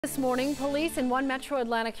This morning, police in one metro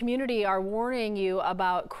Atlanta community are warning you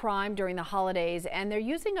about crime during the holidays, and they're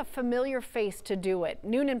using a familiar face to do it.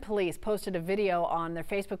 Newnan Police posted a video on their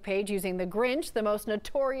Facebook page using the Grinch, the most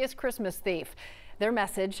notorious Christmas thief. Their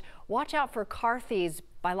message: watch out for car thieves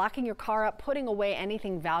by locking your car up, putting away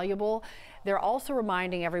anything valuable. They're also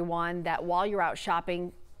reminding everyone that while you're out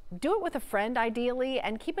shopping, do it with a friend ideally,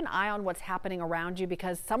 and keep an eye on what's happening around you,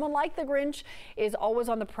 because someone like the Grinch is always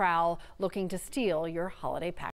on the prowl looking to steal your holiday package.